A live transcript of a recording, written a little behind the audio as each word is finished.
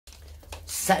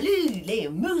Salut les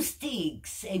moustiques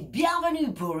et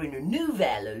bienvenue pour une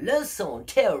nouvelle leçon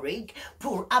théorique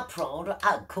pour apprendre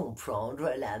à comprendre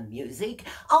la musique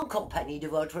en compagnie de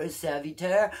votre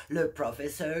serviteur, le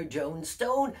professeur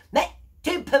Johnstone. Mais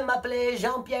tu peux m'appeler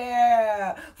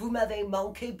Jean-Pierre. Vous m'avez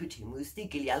manqué, petit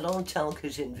moustique, il y a longtemps que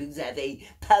je ne vous avais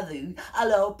pas vu.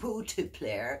 Alors, pour te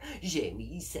plaire, j'ai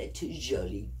mis cette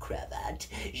jolie cravate.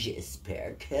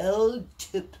 J'espère qu'elle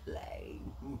te plaît.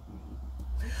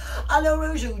 Alors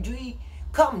aujourd'hui,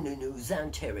 comme nous nous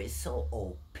intéressons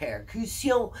aux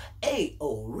percussions et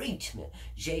au rythme,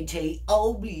 j'étais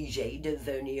obligé de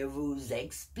venir vous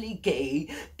expliquer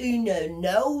une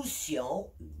notion,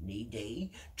 une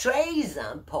idée très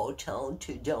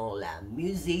importante dans la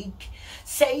musique.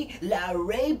 C'est la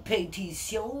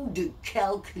répétition de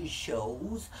quelque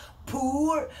chose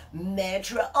pour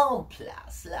mettre en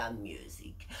place la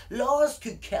musique.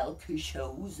 Lorsque quelque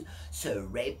chose se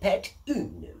répète,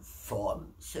 une forme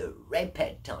se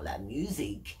répète dans la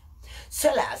musique,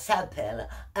 cela s'appelle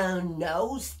un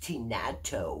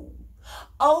ostinato.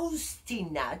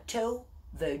 Ostinato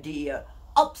veut dire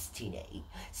obstiné.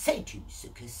 Sais-tu ce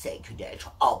que c'est que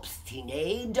d'être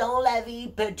obstiné dans la vie,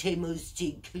 petit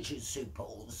moustique? Je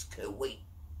suppose que oui.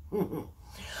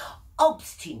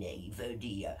 Obstiné veut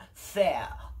dire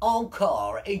faire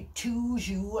encore et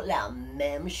toujours la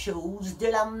même chose de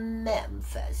la même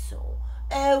façon.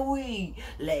 Eh oui,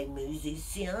 les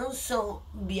musiciens sont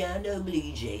bien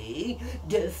obligés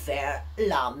de faire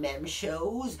la même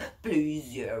chose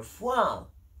plusieurs fois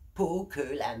pour que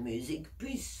la musique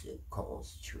puisse se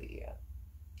construire.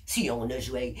 Si on ne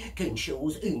jouait qu'une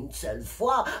chose une seule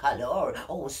fois, alors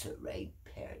on serait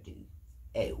perdu.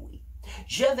 Eh oui.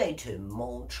 Je vais te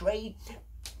montrer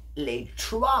les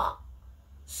trois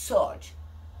sortes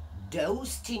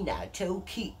d'ostinato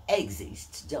qui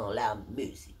existent dans la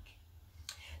musique.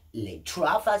 Les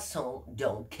trois façons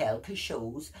dont quelque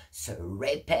chose se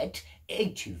répète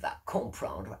et tu vas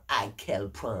comprendre à quel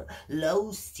point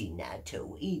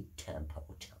l'ostinato est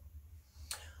important.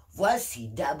 Voici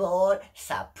d'abord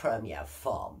sa première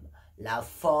forme, la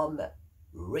forme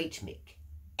rythmique.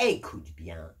 Écoute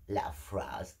bien la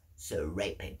phrase se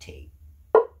répéter.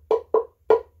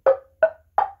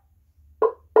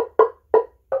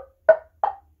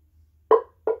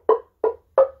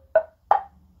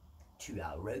 Tu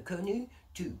as reconnu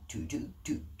tout.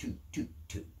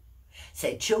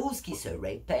 Cette chose qui se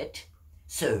répète,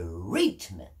 ce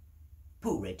rythme,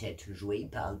 pourrait être joué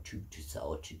par toutes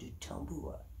sortes de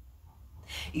tambours.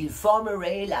 Il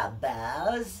formerait la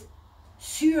base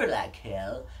sur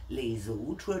laquelle les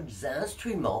autres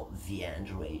instruments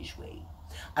viendraient jouer.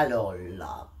 Alors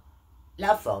là,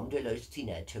 la forme de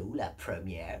l'ostinato, la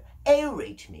première, est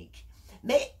rythmique,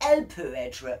 mais elle peut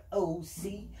être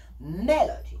aussi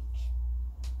mélodique.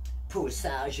 Pour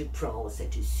ça, je prends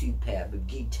cette superbe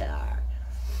guitare.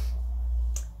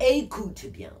 Écoute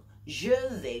bien, je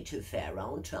vais te faire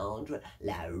entendre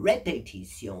la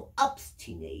répétition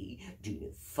obstinée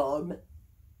d'une forme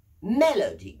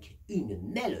mélodique, une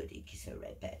mélodie qui se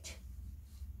répète.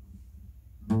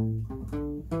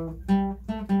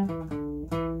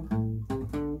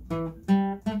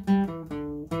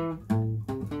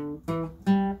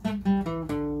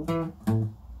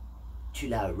 Tu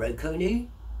l'as reconnu?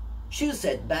 Sur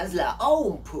cette base-là,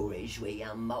 on pourrait jouer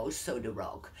un morceau de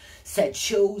rock. Cette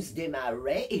chose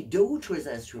démarrerait et d'autres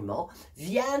instruments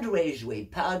viendraient jouer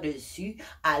par-dessus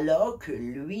alors que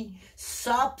lui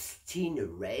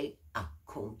s'obstinerait à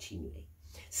continuer.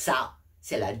 Ça,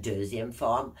 c'est la deuxième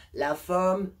forme, la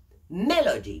forme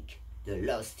mélodique de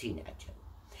l'ostinato.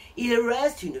 Il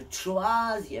reste une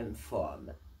troisième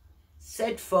forme.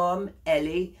 Cette forme, elle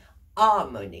est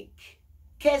harmonique.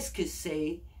 Qu'est-ce que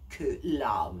c'est que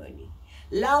l'harmonie?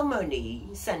 L'harmonie,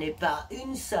 ce n'est pas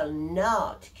une seule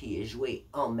note qui est jouée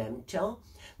en même temps,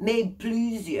 mais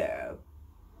plusieurs.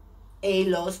 Et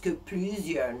lorsque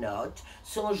plusieurs notes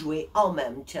sont jouées en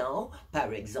même temps,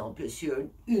 par exemple sur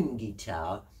une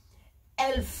guitare,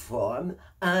 elles forment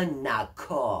un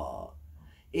accord.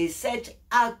 Et cet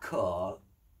accord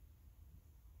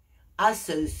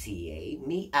associé,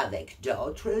 mis avec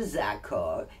d'autres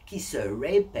accords qui se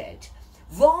répètent,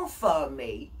 vont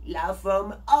former la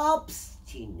forme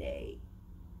obstinée.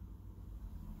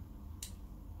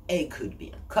 Écoute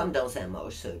bien, comme dans un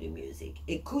morceau de musique,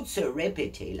 écoute se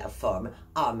répéter la forme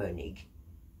harmonique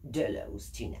de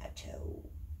l'ostinato.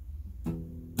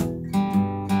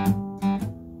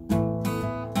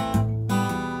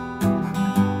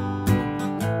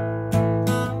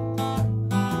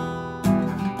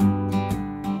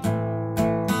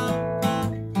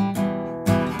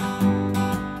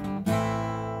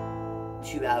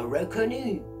 Tu as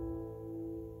reconnu?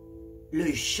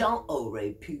 le chant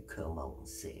aurait pu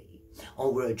commencer.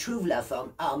 On retrouve la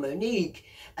forme harmonique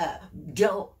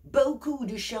dans beaucoup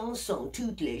de chansons.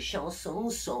 Toutes les chansons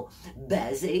sont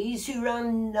basées sur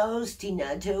un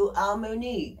ostinato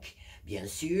harmonique. Bien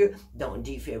sûr, dans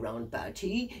différentes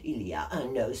parties, il y a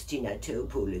un ostinato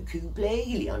pour le couplet,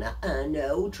 il y en a un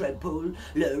autre pour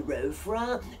le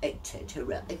refrain, etc.,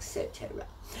 etc.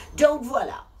 Donc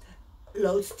voilà,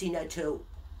 l'ostinato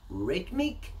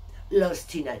rythmique,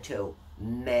 l'ostinato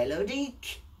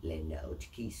mélodique, les notes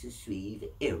qui se suivent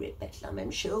et répètent la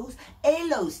même chose, et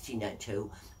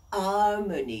l'ostinato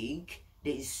harmonique,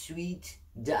 des suites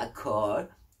d'accords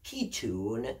qui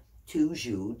tournent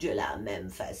toujours de la même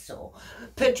façon.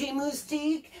 Petit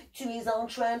moustique, tu es en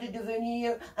train de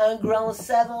devenir un grand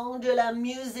savant de la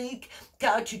musique,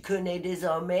 car tu connais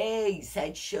désormais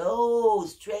cette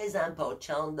chose très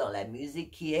importante dans la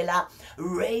musique qui est la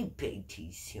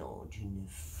répétition d'une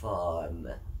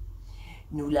forme.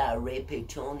 Nous la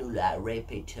répétons,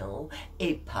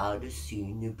 et par-dessus,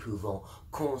 nous pouvons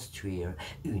construire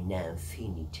une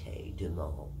infinité de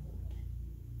mondes.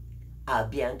 À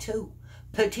bientôt,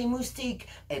 petit moustique,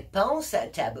 et pense à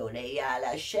t'abonner à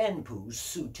la chaîne pour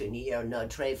soutenir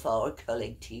notre effort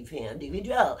collectif et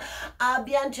individuel. À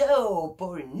bientôt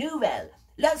pour une nouvelle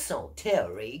leçon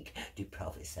théorique du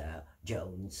professeur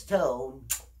Jones Stone.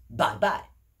 Bye bye,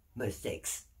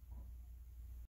 moustiques.